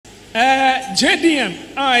JDM,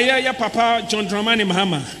 ya papa John Dramani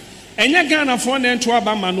Mahama. Enya Ghana for to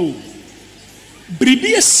abama no.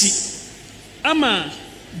 Bribi si ama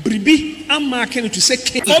bribi ama ken to say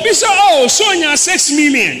obi so oh so nya 6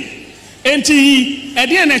 million. Enti e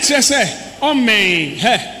dey na kire say o men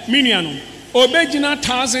million no. Obejina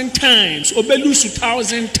 1,000 times, lose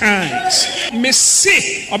 1,000 times. Me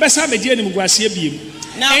say obesa be die nim guase biem.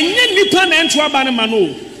 Enye nipa na to abana ma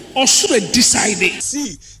no. Also decided.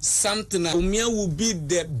 See something. Umia will be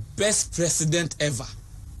the best president ever.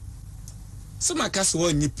 So my cast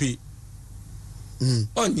will ni pay.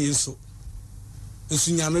 On so.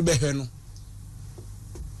 Usunyame behe no.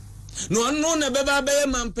 No na beba be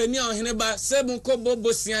mampani a ohene ba sebun ko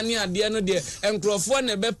bobosiane ade no de enkrofo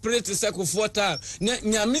na be prete sekofo ta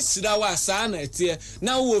nyame sira wa asa na etie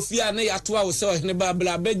na wo fia na yato a wo se ohene ba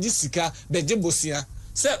bla be gisika be je bosia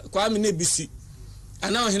se kwa me na bisi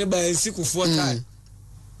ana ohene ba ensikofo ta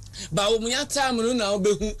ba wo muya time no na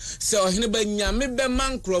obehu se ohene ba nyame be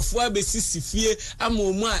mankrofo abesisi fie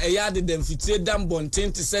amomu a eyade dem fitie dam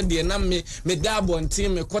bonten te se de na me da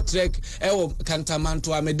bonten me kotrek ewo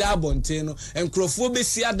kantamanto a me da bonten no enkrofo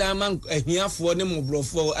besi adam man ahiafo ne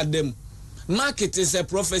mobrofo adam. Market is a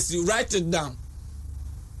prophecy, write it down.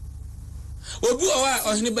 Obi o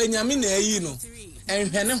ohene ba nyame na ayi no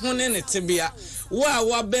enhwene ho ne tebia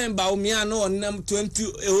wa ben ba umia no onam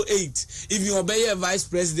 2008 if you obey a vice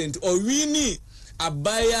president or we need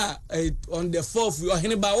abaya on the 4th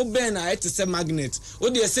ohene ba o ben na it say magnet o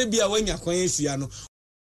de say bia wanya kwan hia no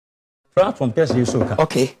platform person so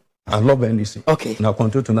okay. I love NDC. Okay. Now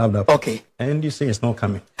continue to have that. Okay. NDC is not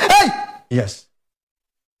coming. Hey! Yes.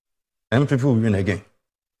 And people will win again.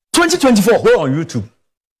 2024. Go on YouTube.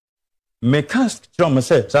 Me cast from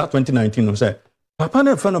say 2019 no say papa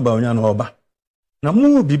ne friend about nya no oba. Na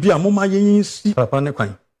mu bibia mo ma yin si papa ne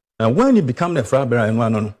kwan. Na when he become the frabera en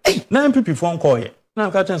one no. Na MPP phone call ye.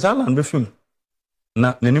 Na ka chance Alan be film.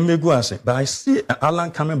 Na nanim megu ase. But I see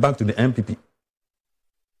Alan coming back to the MPP.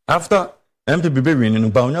 After MPP be winning,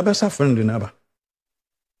 but on your best friend in Aba.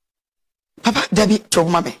 Papa, Debbie,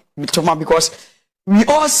 Choma, because we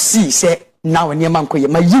all see, say, now when your man call you,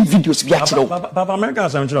 my videos be actually. Papa,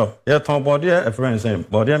 Americans, I'm sure. Yeah, Tom Body, a friend, same.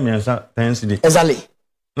 Body, me and 10 CD. Exactly.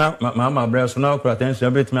 Now, Mama, breast, now, attention,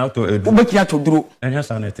 a bit me out to a do. What you have to do? And yes,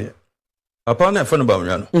 sanity. Upon that friend about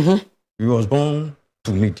Yano, he was born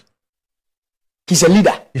to lead. He's a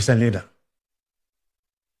leader. He's a leader.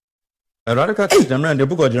 A radical Jeremiah, the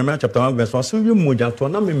book of Jeremiah, chapter 1, verse 1. So you muja to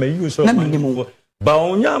na me may use so. But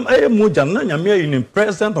on yam muja na nyame in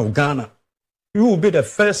president of Ghana. You will be the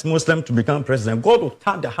first Muslim to become president. God will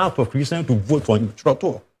turn the heart of Christians to vote for him.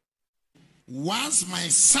 Once my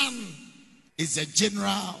son is a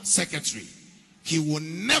general secretary, he will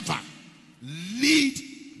never lead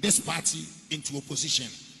this party into opposition.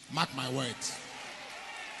 Mark my words.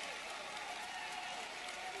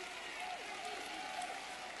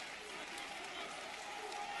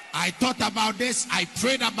 I thought about this, I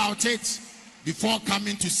prayed about it before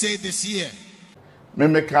coming to say this year. Me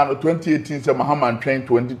 2018 say Mahama train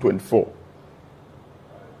 2024.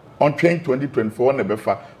 On train 2024 ne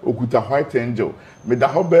befa okuta white angel. Me da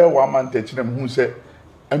ho be one man techinem hu say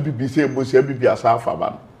MPP say bosi MPP asafa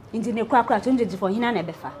ba. Inti ne kwa 2024 hina ne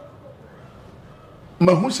befa.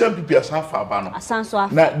 Ma hu say MPP asafa ba no. Asanso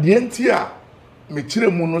afa. Na de enti a me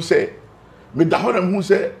kire mu no say me da ho na hu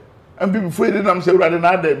say MPP for dey nam say urade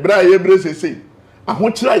na de bra ye bre sese.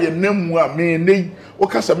 Ahokira ye namu a me nei o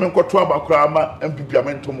kasa me nkoto abakura ma MPP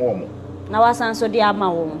amentom wo mo. Na wasanso de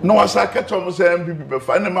ama wo. Na wasa keto mo say MPP be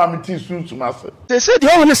fa na ma me ti suntum ase. They say the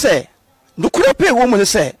one say nukure pay wo mo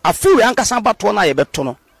say afi we ankasa bato na ye beto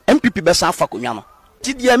no MPP be san fa konwa no.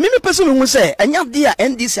 Ti de me pese me hu say enya de a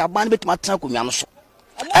NDC aban betima tena konwa no so.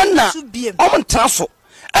 Enna o mo tena so.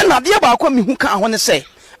 Enna de ba akwa me hu ka ho ne say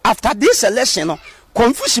after this election no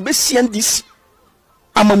confusion be CNDC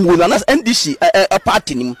amamula na NDC a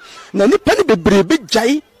party nim na nipa ne bebrebe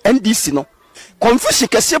jai NDC no confusion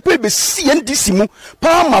kese po be CNDC mu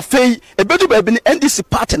pa ma fei ebedu ba bi ne NDC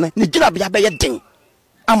party ne gina bia be ye den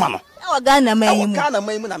ama no e Ghana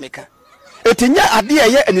man mu na meka etinya ade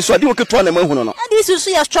ye eniso ade woketo na mahu no NDC so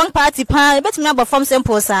ya strong party pa betimi abofom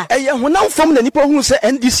simple sa ye honam fom na nipa hu se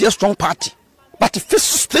NDC a strong party but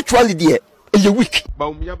spiritually there ye weak ba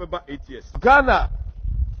umya beba 8 years Ghana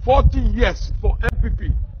 40 years for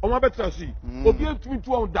MPP. Oma betra si. Obi entumi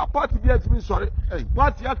to on da party bi entumi sori.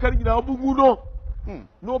 Party akari gina obugu no.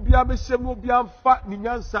 No bia me sem no bia mfa ni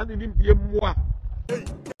nyansa ni bia mmoa.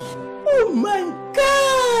 Oh my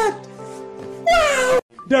God. Wow.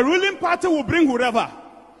 The ruling party will bring whoever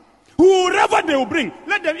they will bring.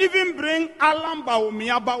 Let them even bring Alan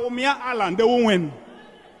Baumia Alan. They will win.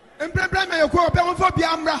 And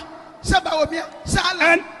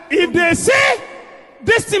if they say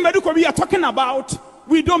this thing medical we are talking about,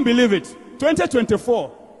 we don't believe it.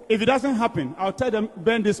 2024, if it doesn't happen, I'll tell them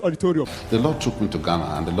burn this auditorium. The Lord took me to Ghana,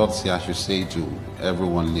 and the Lord said I should say to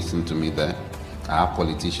everyone listening to me there, I have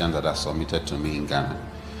politicians that are submitted to me in Ghana.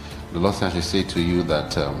 The Lord said I should say to you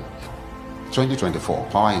that 2024,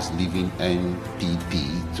 power is leaving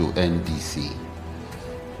NPP to NDC.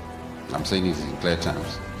 I'm saying this in clear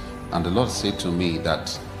terms. And the Lord said to me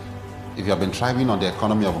that if you have been thriving on the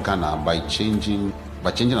economy of Ghana by changing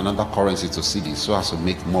another currency to cedis so as to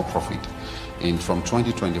make more profit, from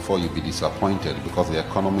 2024 you'll be disappointed because the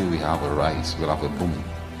economy will have a rise, will have a boom.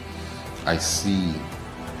 I see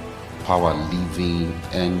power leaving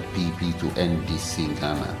NPP to NDC in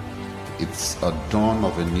Ghana. It's a dawn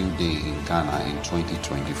of a new day in Ghana in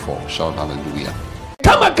 2024. Shout hallelujah.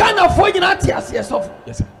 Come on, Ghana for you not yes, sir.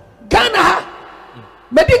 Ghana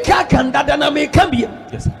medical candidate may come here.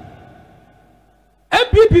 Yes, sir.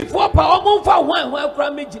 MPP for power move for one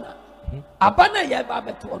crime major. Abana ya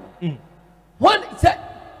babeto. One said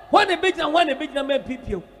one a big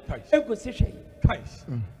MPP. Equisition.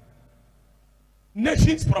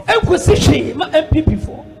 Nations prophet. Equisition MPP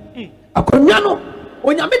for. Akonyano.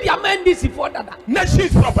 Onyame dia mandisi for dada.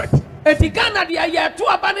 Nations prophet. Eti Ghana dia ya to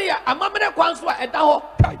abane ya amamere kwanso a eda ho.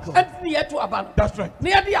 Enti ya to abane. That's right. Ne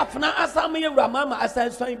ya dia afna asam ye wura mama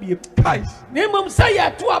asansan bi. Ne mum say ya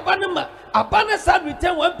to abane ma abane sad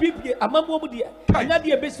return 1 pp amamo mu dia. Na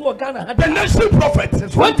dia besi o Ghana. The nation prophet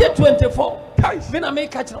 2024. Me na me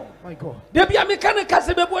catch now. My God. Dey bia me kan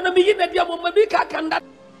kase be bo na me yi na dia mo ma bi ka kan that.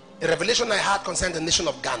 A revelation I had concerning the nation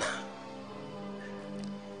of Ghana,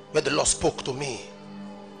 where the Lord spoke to me.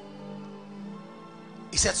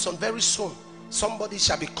 He said, very soon, somebody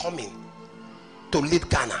shall be coming to lead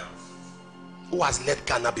Ghana who has led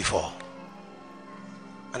Ghana before.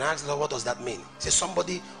 And I asked the Lord, what does that mean? He said,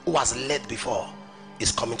 somebody who has led before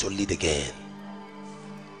is coming to lead again.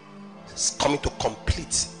 It's coming to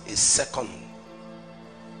complete his second.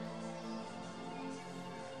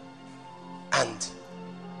 And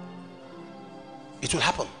it will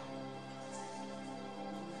happen.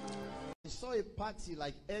 I saw a party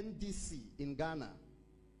like NDC in Ghana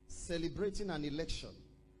celebrating an election.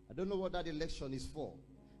 I don't know what that election is for.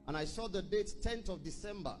 And I saw the date 10th of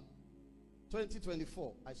December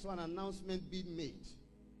 2024. I saw an announcement being made.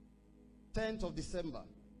 10th of December,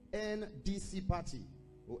 NDC party.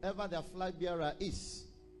 Whoever their flag bearer is,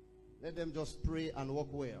 let them just pray and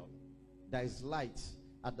walk well. There is light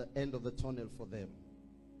at the end of the tunnel for them.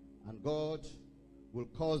 And God will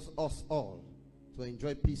cause us all to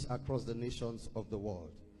enjoy peace across the nations of the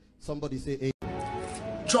world. Somebody say amen.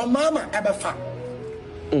 John Mama ebefa.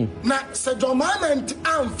 Na se John Mama enti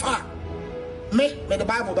amfa. Me the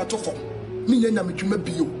Bible beto for. Me nyanya medwuma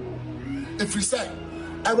bio. Efri say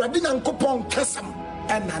Awurade Nyankopɔn kesam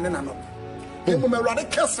enane na no. Emu me Awurade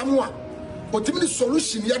kesam a otimi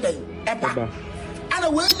solution ye den eba. Ana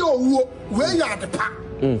we ye owuo, we ye adepa.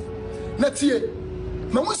 Na tie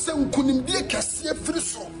na wo se nkunimdie kese afiri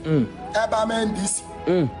so. Eba ma ndisi.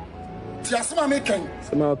 Ti asema me kan.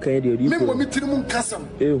 Sema kan de odi. Me mo mitirimu nkasam.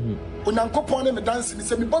 Onyankopɔn ne me dance ni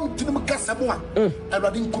se me bom mitirimu kasam a.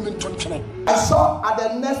 Awurade nkumi ntontwene. I saw at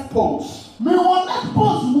the next post. Me one next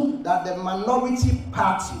post that the minority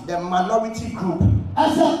party, the minority group,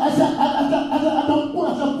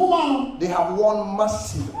 they have won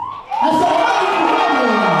massive. In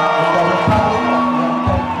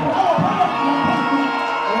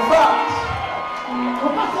fact,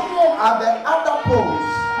 at the other polls,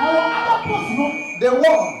 they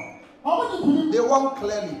won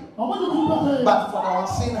clearly, but for the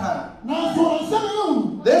unseen hand.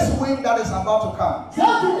 This wind that is about to come,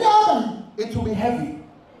 it will be heavy.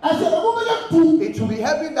 It will be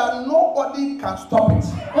heavy that nobody can stop it.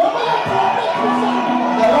 The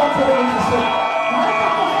Lord told me to say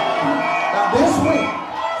that this wind,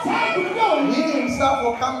 He Himself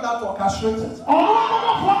will come down to orchestrate it.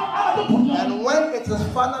 And when it is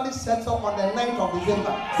finally settled on the 9th of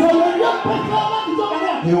December,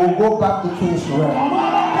 He will go back to his realm.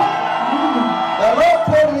 The Lord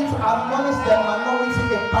told me to admonish the minority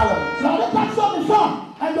in parliament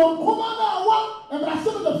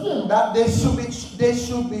that they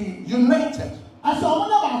should be united.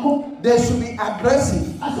 They should be aggressive.